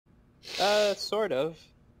Sort of.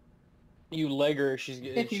 You leg her, she's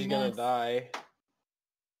gonna miss. die.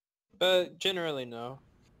 But generally, no.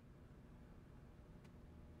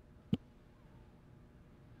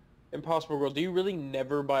 Impossible Girl, do you really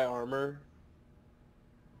never buy armor?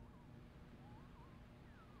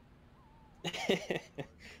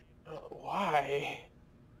 Why?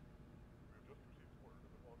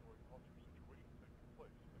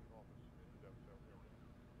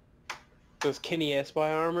 Does Kenny S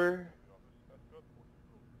buy armor?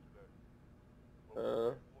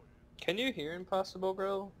 Can you hear Impossible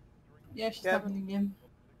Girl? Yeah, she's Gavin? talking again.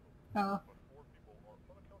 Oh.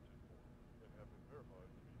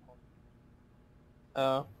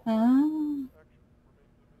 Oh.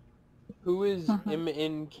 Who is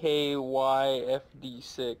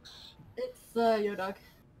MNKYFD6? It's Yo Dog.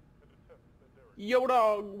 Yo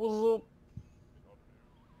dog, what's up?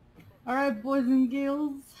 Alright, boys and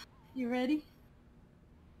girls. You ready?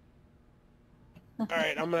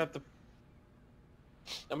 Alright, I'm gonna have to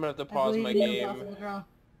I pause believe my in you, game. Impossible Girl.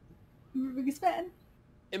 I'm your biggest fan.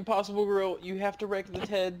 Impossible Girl, you have to wreck the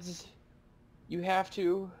Teds. You have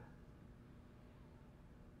to.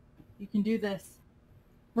 You can do this.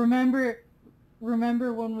 Remember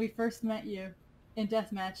when we first met you in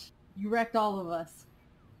Deathmatch? You wrecked all of us.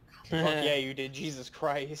 Fuck yeah, you did. Jesus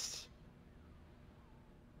Christ.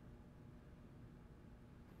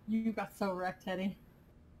 You got so wrecked, Teddy.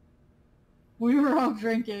 We were all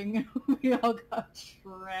drinking. We all got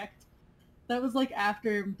wrecked. That was like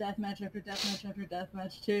after deathmatch after deathmatch after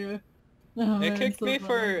deathmatch too. Oh, It man, kicked so me funny.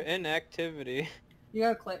 for inactivity. You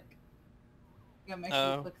gotta click. You gotta make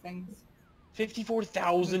sure you click things.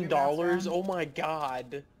 $54,000? Oh my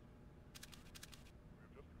god.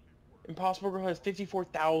 Impossible Girl has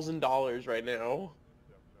 $54,000 right now.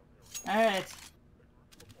 Alright.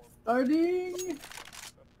 Starting!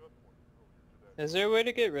 Is there a way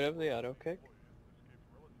to get rid of the auto kick?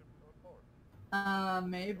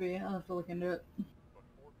 Maybe. I'll have to look into it.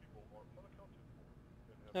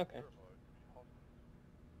 Okay.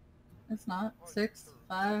 It's not. 6,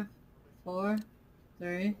 5, 4,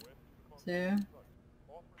 3, 2. This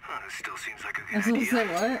still seems like a I was good gonna idea. say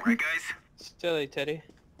what? Right, guys? Silly Teddy.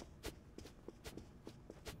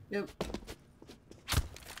 Yep.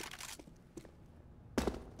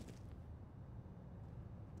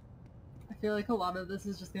 I feel like a lot of this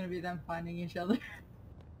is just gonna be them finding each other.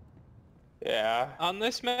 Yeah. On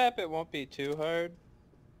this map, it won't be too hard.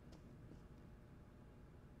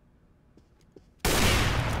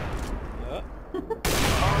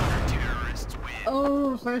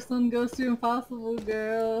 Oh, first one goes to Impossible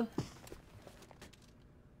Girl.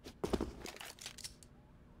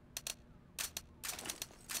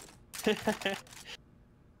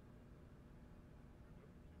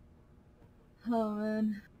 Oh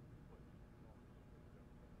man.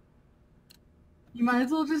 You might as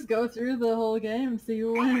well just go through the whole game, see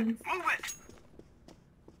who wins. Move it!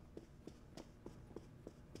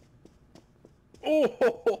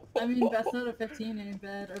 Oh! I mean, best out of 15 ain't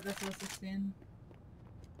bad, or best out of 16.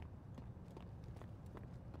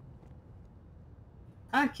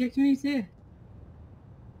 Ah, kicked me too.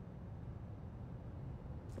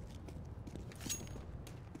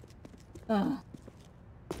 Ugh.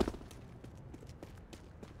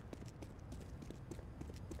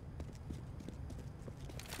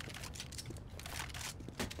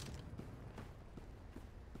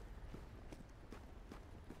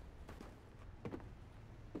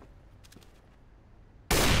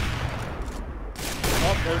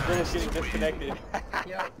 Oh, those girls getting disconnected. Yep.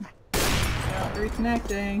 Yep,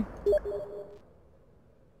 reconnecting.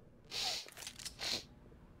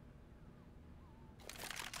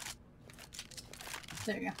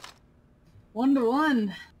 There you go.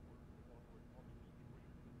 1-1.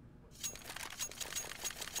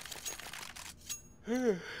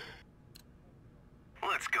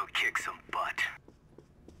 Let's go kick some butt.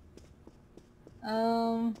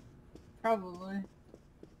 Probably.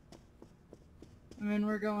 I mean,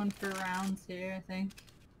 we're going for rounds here, I think.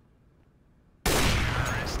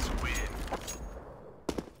 Terrorists win.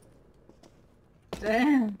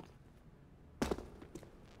 Damn.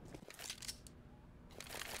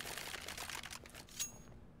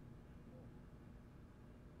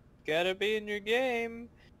 Gotta be in your game.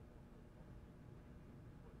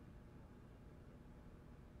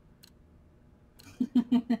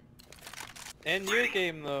 In your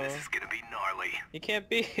game, though. This is gonna be gnarly. You can't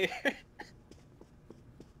be here.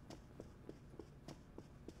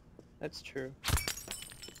 That's true.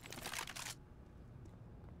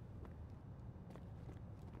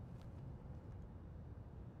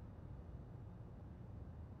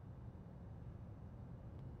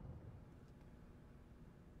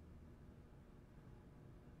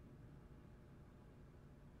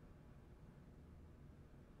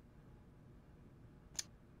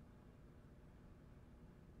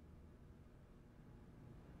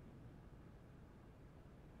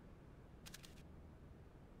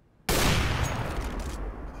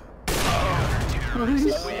 Holy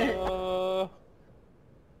shit.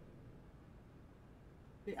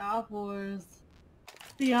 The awpers.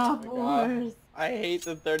 The Oh my God. awpers. I hate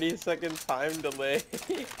the 30-second time delay.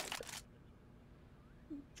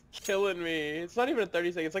 It's killing me. It's not even a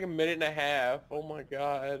 30 second, it's like a minute and a half. Oh my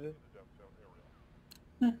God.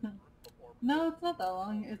 No, it's not that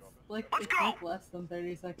long. It's like Let's go! less than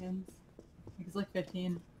 30 seconds. It's like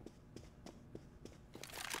 15.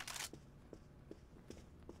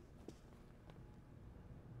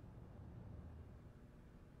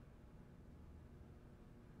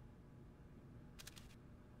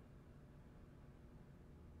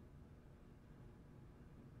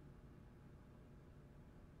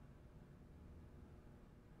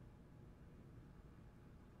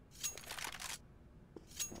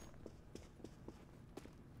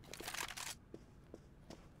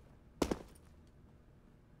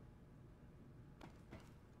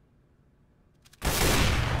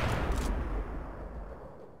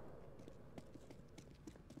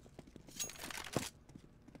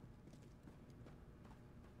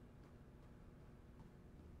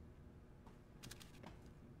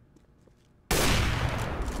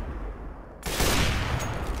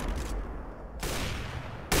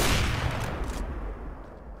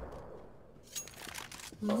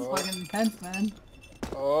 This is fucking intense, man.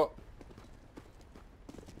 Oh.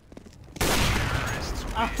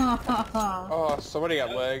 Oh, somebody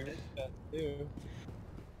got legged.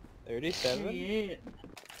 37? Shit.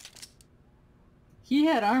 He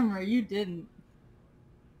had armor, you didn't.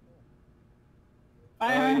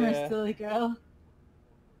 Buy armor, yeah. silly girl.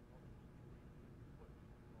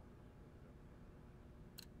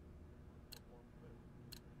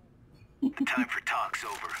 The time for talk's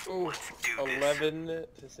over. Ooh, Let's do this. 11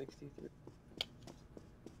 to 63.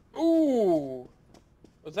 Ooh!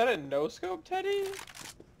 Was that a no-scope, Teddy?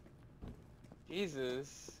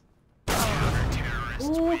 Jesus.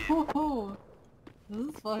 Ooh, this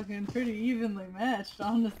is fucking pretty evenly matched,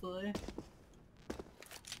 honestly.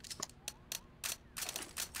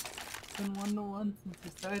 It's been 1-1 since we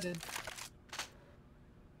started.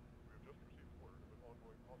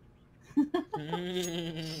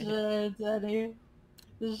 Sure, Teddy.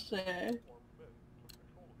 Sure.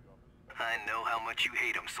 I know how much you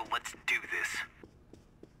hate him, so let's do this.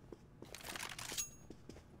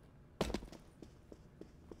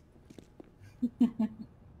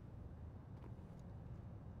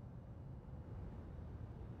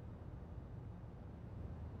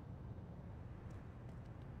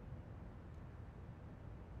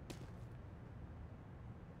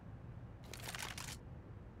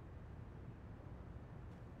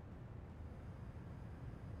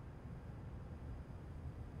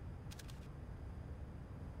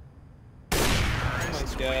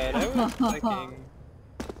 Oh my God, I was clicking.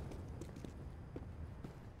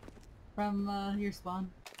 From, your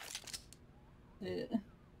spawn. Yeah.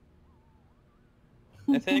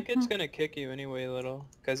 I think it's gonna kick you anyway, little,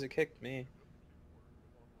 cause it kicked me.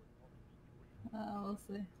 We'll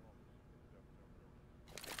see.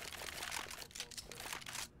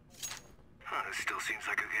 This still seems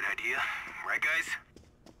like a good idea. Right, guys?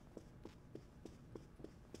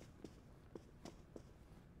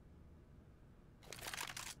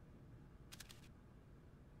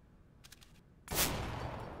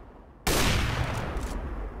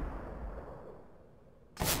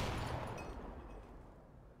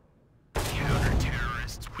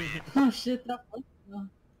 Counter-terrorists win. Oh shit, that was though.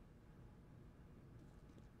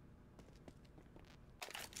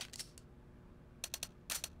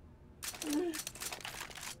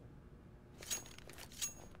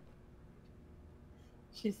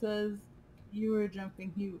 She says, you were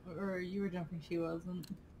jumping, you were jumping, she wasn't.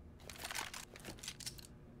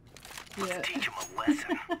 Yeah. Let's teach him a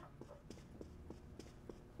lesson.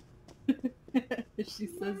 She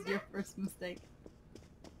says your first mistake.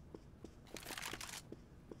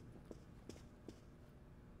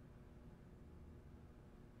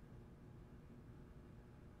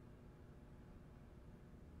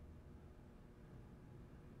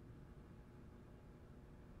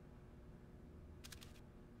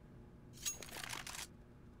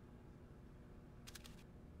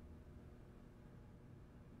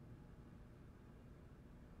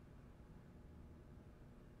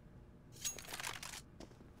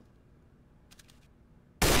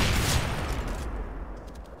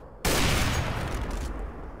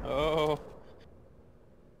 Oh.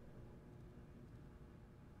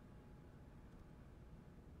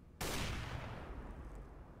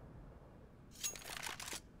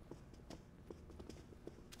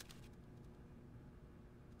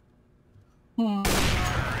 Hmm.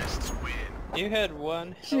 Terrorists win. You had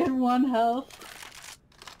one She had health. 1 health.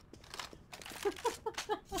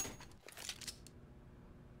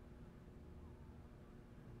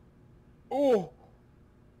 Oh!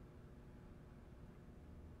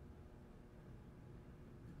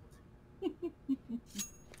 You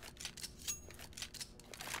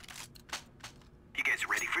guys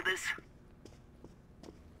ready for this?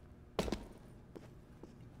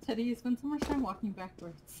 Teddy, you spend so much time walking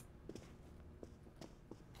backwards.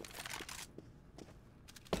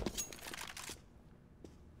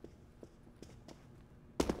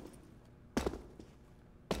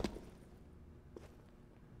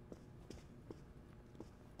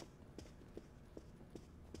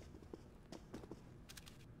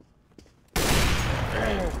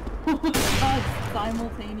 Oh my god,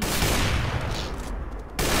 simultaneous.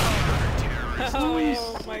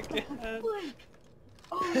 Oh my god.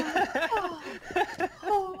 Oh my god!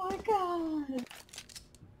 Oh my god!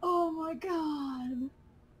 Oh my god!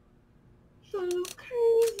 That is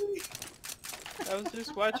crazy! I was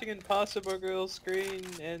just watching Impossible Girl's screen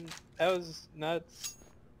and that was nuts.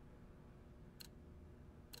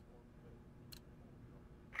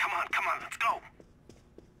 Come on, let's go.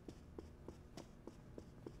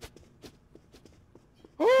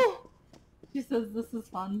 Oh! She says this is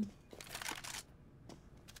fun.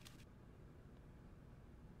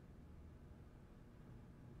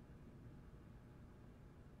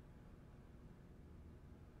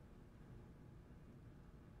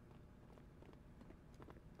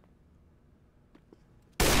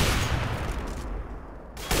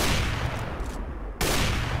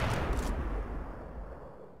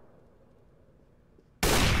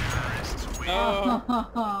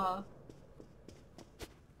 Oh,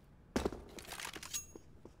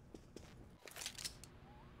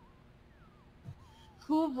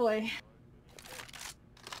 Oh boy.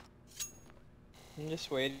 I'm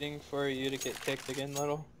just waiting for you to get kicked again,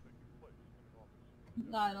 little.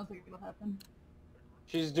 No, I don't think it'll happen.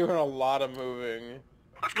 She's doing a lot of moving.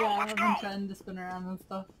 Let's go, Yeah, let's I've go. been trying to spin around and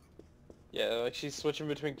stuff. Yeah, like she's switching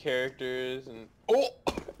between characters and... Oh!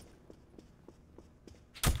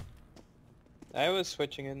 I was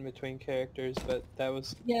switching in between characters, but that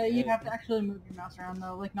was... Yeah, you it. have to actually move your mouse around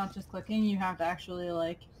though, like not just clicking, you have to actually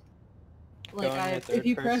like Go into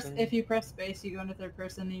third person. if you press space you go into third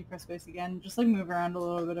person and you press space again, just like move around a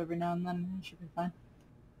little bit every now and then and it should be fine.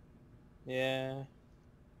 Yeah.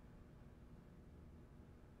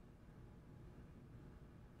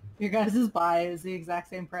 Your guys' buy is the exact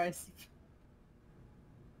same price.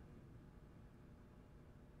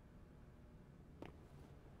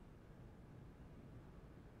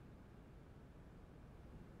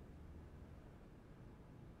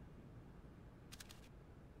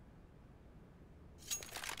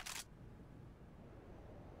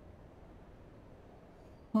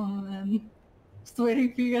 Oh man. Just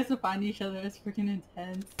waiting for you guys to find each other is freaking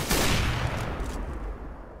intense.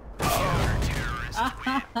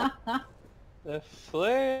 The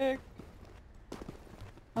flick!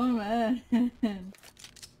 Oh man.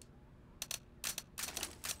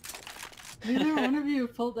 Neither one of you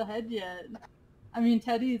pulled ahead yet. I mean,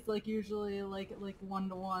 Teddy's like usually like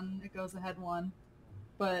 1-to-1, it goes ahead one.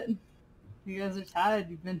 But you guys are tied,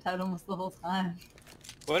 you've been tied almost the whole time.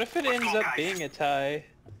 What if it ends up being a tie?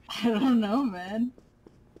 I don't know, man.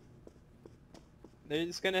 They're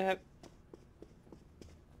just gonna have...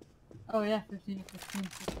 Oh yeah, 15-15.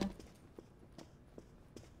 Okay.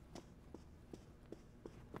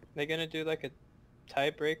 They're gonna do like a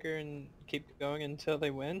tiebreaker and keep going until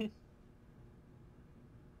they win?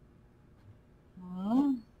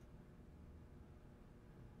 Oh.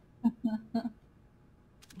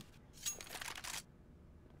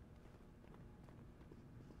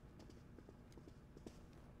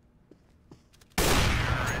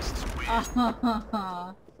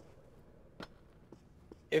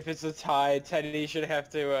 If it's a tie, Teddy should have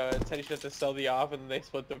to sell the off and then they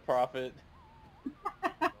split the profit.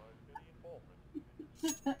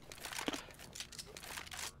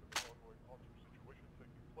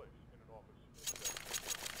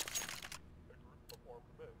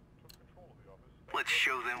 Let's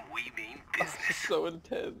show them we mean This is business. so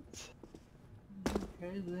intense.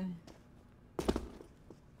 Crazy.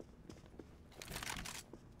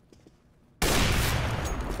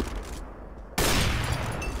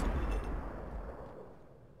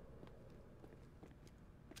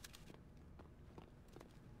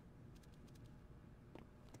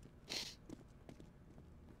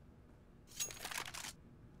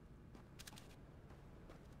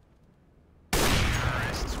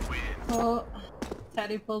 Well,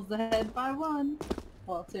 Teddy pulls the head by 1.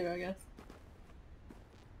 Well, 2, I guess.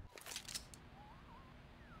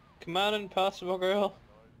 Come on, Impossible Girl.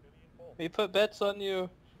 We put bets on you.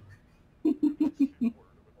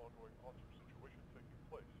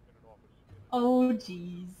 Oh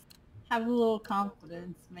jeez. Have a little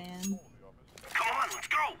confidence, man. Come on, let's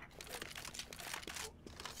go!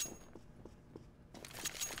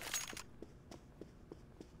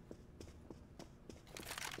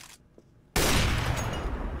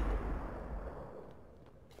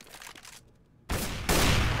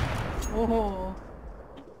 Oh.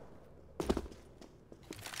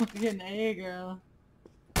 Fucking A, girl.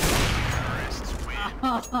 Terrorists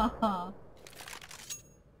win.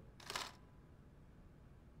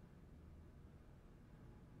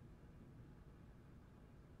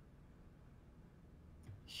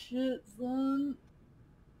 Shit, son.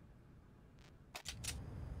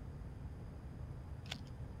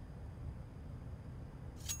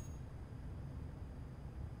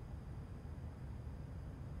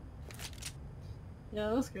 Yeah,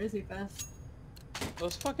 that was crazy fast.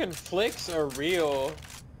 Those fucking flicks are real.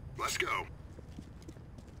 Let's go.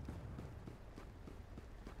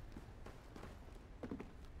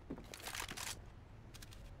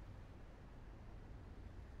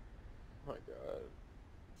 Oh my god.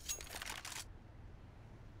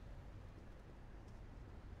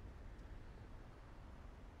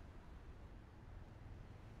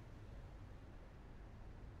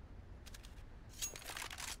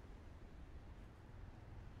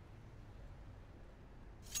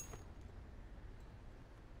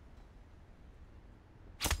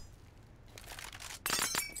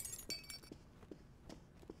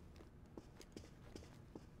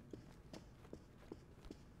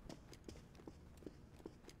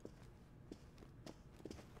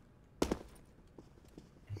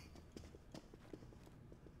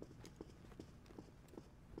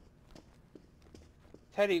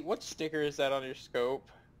 Teddy, what sticker is that on your scope?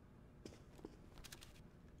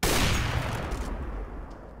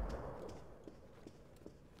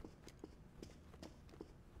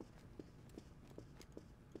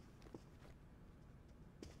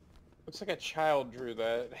 Looks like a child drew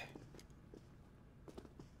that.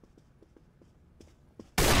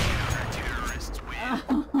 Terrorists win.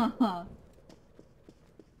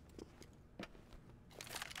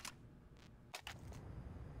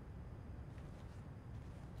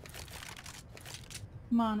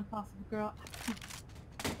 Come on, impossible girl.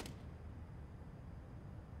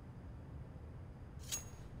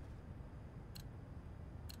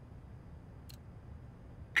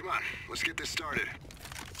 Come on, let's get this started.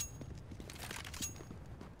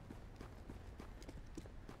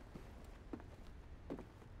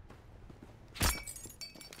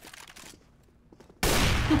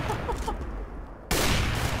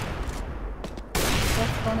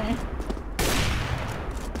 That's funny.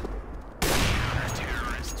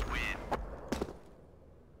 Terrorists win.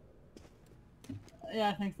 Yeah,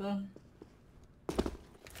 I think so.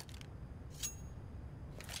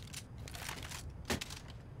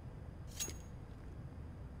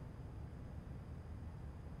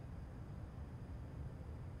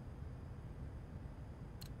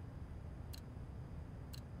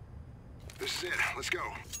 This is it. Let's go.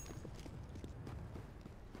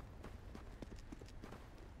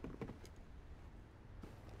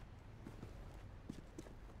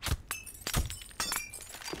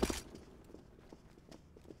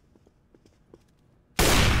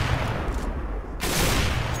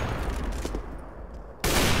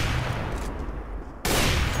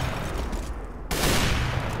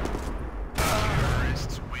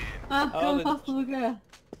 Terrorists win. Ah, Oh, go the- impossible girl.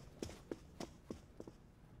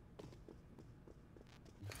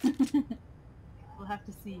 We'll have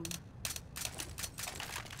to see.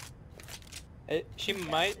 She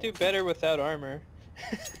might do better without armor.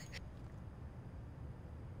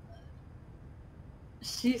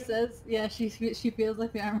 She says, yeah, she feels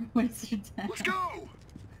like the armor weighs her down. Let's go!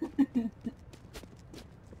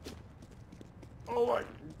 Oh my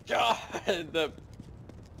god! The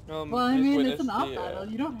Well, I mean, it's witnessed an op the, battle.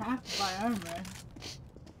 You don't have to buy armor.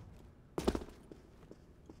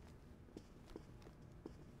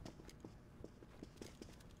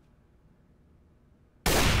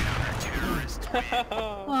 Terrorists win.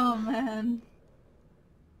 Oh man.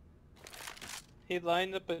 He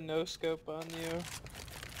lined up a no scope on you.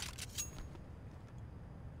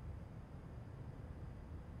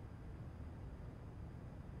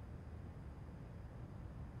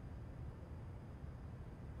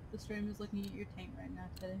 The stream is looking at your tank right now,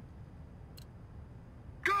 Teddy.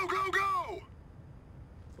 Go, go, go!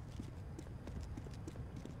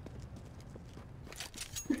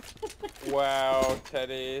 wow,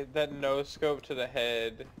 Teddy, that no scope to the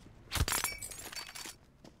head.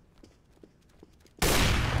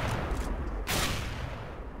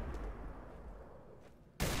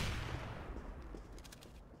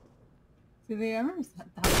 See, the armor's not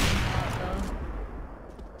that though.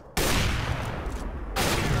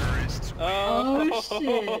 Oh,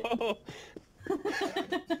 Oh,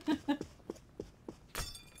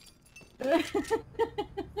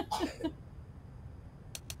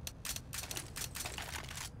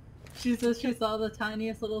 She says she saw the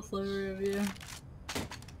tiniest little sliver of you.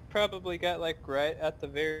 Probably got like right at the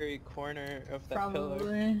very corner of that pillar.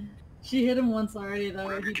 Probably. She hit him once already though.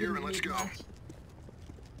 Grab your He gear didn't and let's need go. much.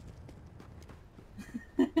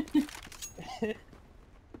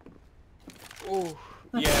 Ooh.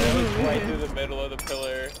 Yeah, That's that so was right weird. through the middle of the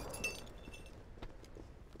pillar.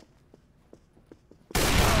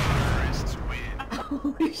 Terrorists win.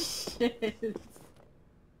 Holy shit.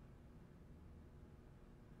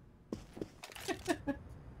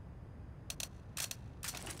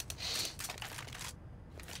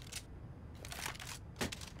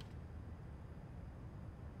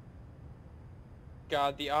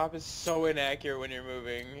 God, the op is so inaccurate when you're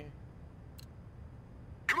moving.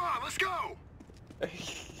 Come on, let's go.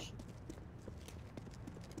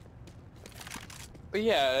 But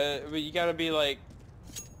yeah, but you gotta be like,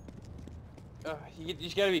 you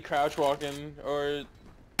just gotta be crouch walking or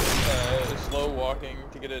slow walking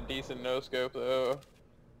to get a decent no scope though.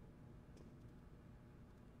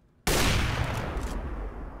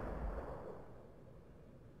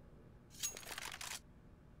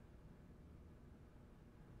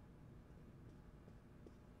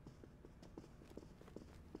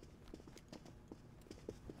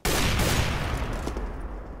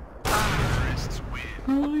 Terrorists win.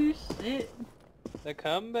 Holy shit. The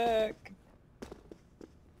comeback.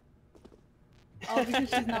 Oh, because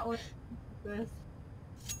she's not wearing this.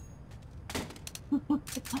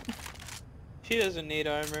 She doesn't need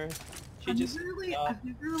armor. She I've just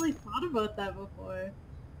never really thought about that before.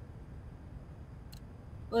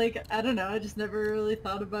 Like, I don't know, I just never really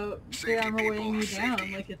thought about the Safety, armor weighing people, me safety.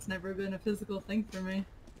 down. Like, it's never been a physical thing for me.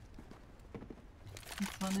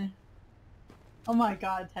 It's funny. Oh my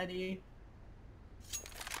god, Teddy.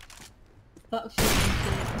 Stop shooting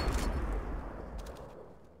shit.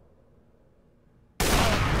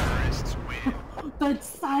 Terrorists win. That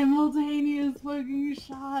simultaneous fucking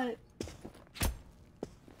shot!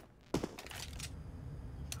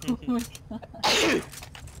 Oh my god.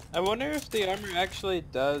 I wonder if the armor actually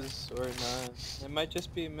does or not. It might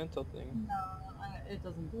just be a mental thing. No, it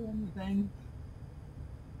doesn't do anything.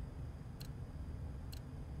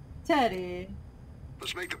 Teddy!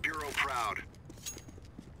 Let's make the Bureau proud.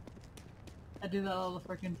 I do that all the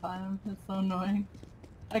freaking time. It's so annoying.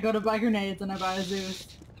 I go to buy grenades and I buy a Zeus.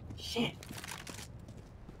 Shit!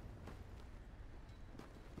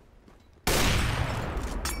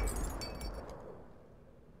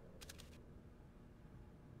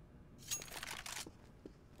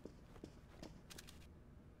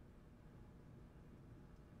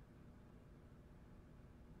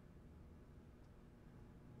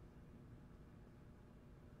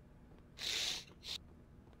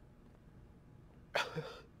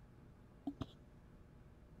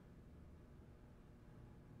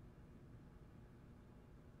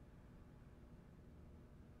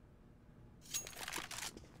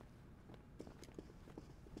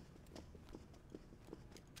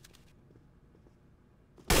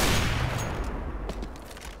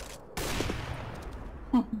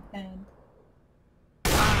 Oh man.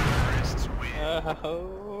 Terrorists win.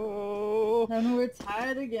 Oh, And we're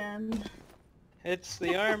tied again. it's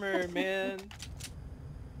the armor, man.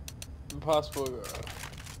 Impossible girl.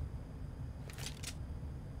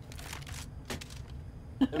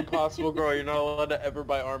 Impossible girl, you're not allowed to ever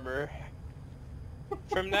buy armor.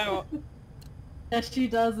 From now, Yeah, she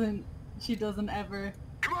doesn't. She doesn't ever.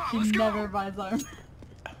 Come on, She let's never go. buys armor.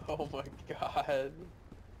 Oh my god.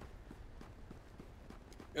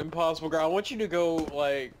 Impossible girl, I want you to go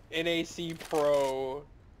like NAC Pro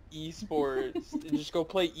esports and just go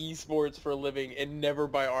play esports for a living and never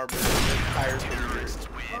buy armor in your entire career. Terrorists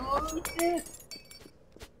win. Oh shit!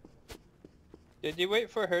 did you wait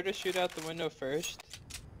for her to shoot out the window first?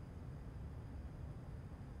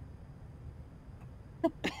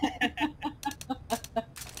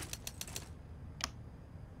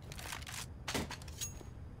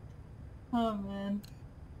 Oh man.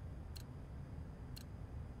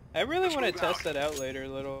 I really Let's want to move test out. that out later,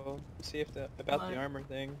 little. See if about the What? armor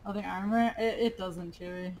thing. Oh, the armor? It doesn't,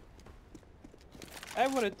 Chewy. I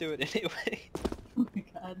want to do it anyway. Oh my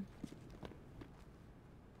god.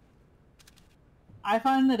 I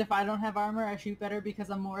find that if I don't have armor, I shoot better because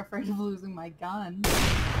I'm more afraid of losing my gun.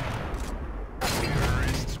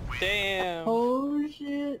 Terrorists win. Damn. Oh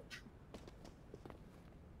shit.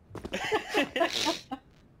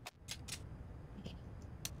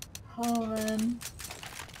 Oh man.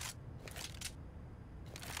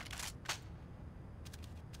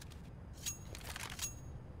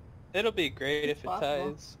 It'll be great It's if it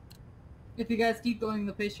possible. ties. If you guys keep going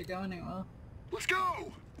the pace you're going, it will. Let's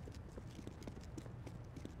go!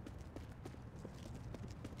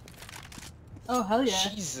 Oh, hell yeah.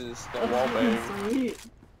 Jesus, the That's wallbang. sweet.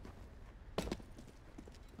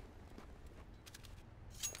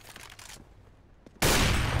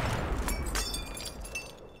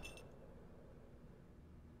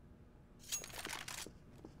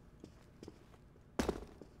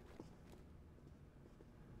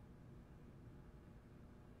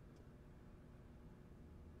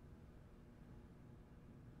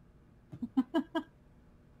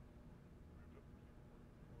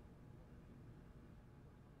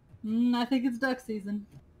 I think it's duck season.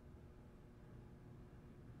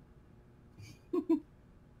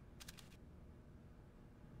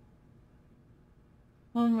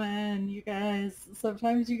 Oh man, you guys.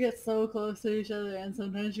 Sometimes you get so close to each other and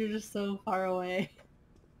sometimes you're just so far away.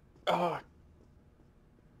 Oh,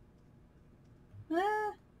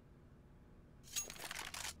 Ah,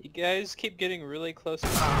 You guys keep getting really close to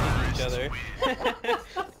finding each other.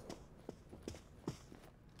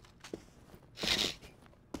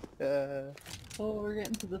 oh, we're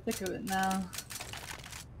getting to the thick of it now.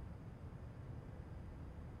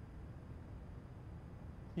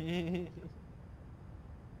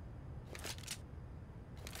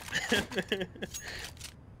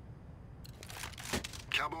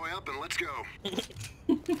 Cowboy up and let's go.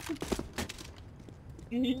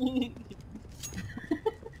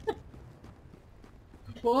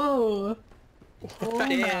 Whoa! Oh,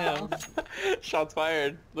 Damn. no. shots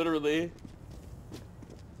fired, literally.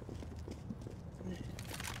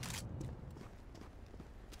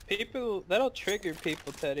 People, that'll trigger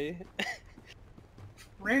people, Teddy.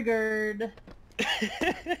 Triggered.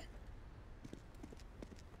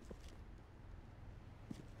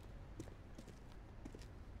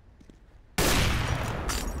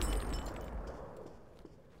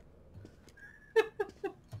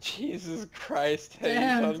 Jesus Christ, Teddy,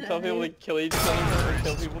 Damn, you tell people to Teddy. kill each other or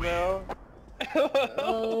kill people now?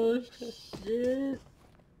 Oh shit.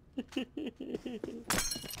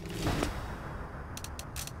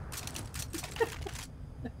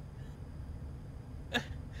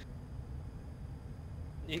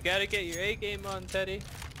 You gotta get your A game on, Teddy.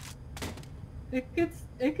 It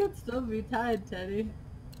could still be tied, Teddy.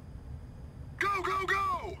 Go, go,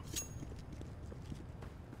 go!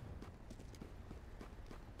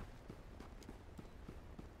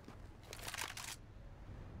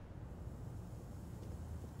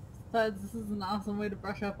 Besides, this is an awesome way to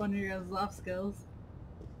brush up on your guys' soft skills.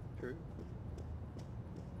 True.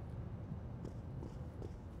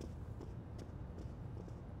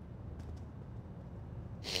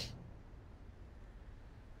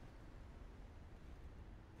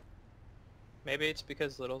 Maybe it's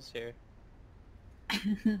because Little's here.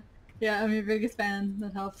 Yeah, I'm your biggest fan.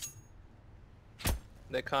 That helps.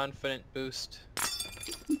 The confident boost.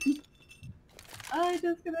 I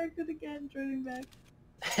disconnected again, joining back.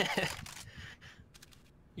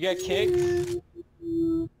 You got kicked?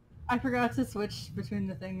 I forgot to switch between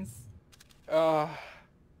the things. Ugh.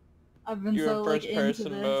 I've been You're so in like first into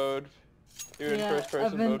person this. mode. You're in first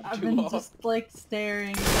person mode for I've too been long. just like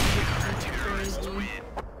staring. It's crazy.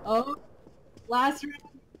 Oh, last round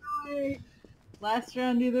either way. Last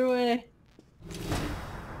round either way.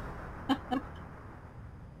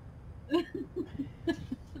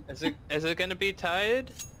 Is it gonna be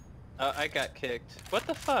tied? I got kicked. What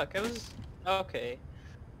the fuck? I was okay.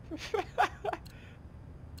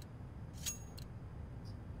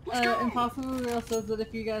 Let's go! Impossible Real says that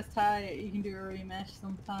if you guys tie, you can do a rematch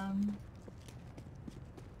sometime.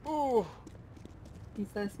 Ooh. He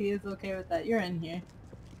says he is okay with that. You're in here.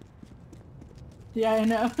 Yeah, I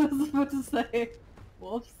know. I was about to say.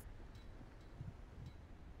 Whoops.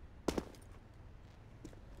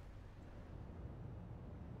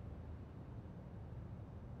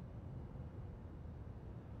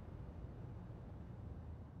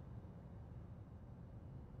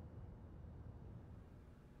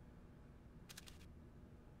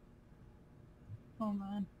 Oh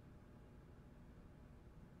man.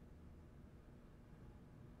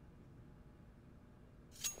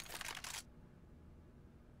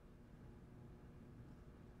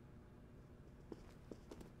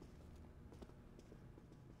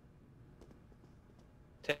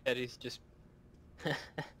 Teddy's just.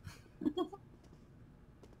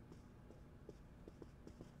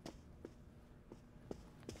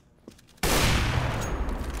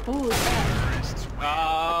 Holy crap.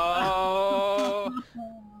 Oh!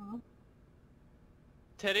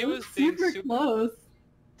 Teddy That was being super. close.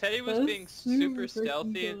 Teddy was That was being super super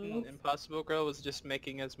stealthy, freaking and close. Impossible Girl was just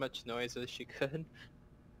making as much noise as she could.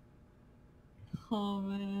 Oh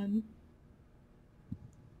man.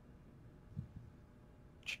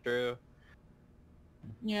 True.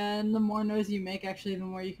 Yeah, and the more noise you make, actually, the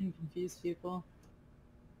more you can confuse people.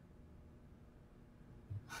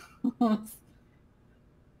 Oh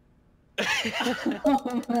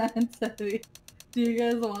man, Teddy. Do you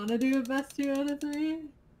guys want to do a best 2 out of 3?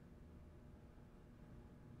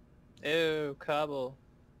 Ew, cobble.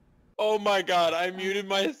 Oh my god, I muted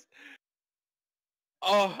my...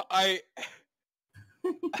 Oh,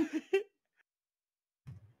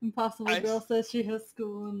 Impossible I Girl says she has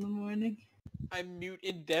school in the morning. I mute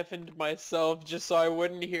and deafened myself just so I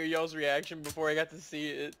wouldn't hear y'all's reaction before I got to see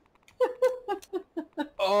it.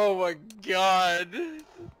 Oh my god.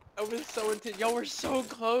 I was so intense. Y'all were so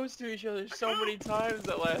close to each other so many times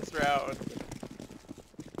that last round.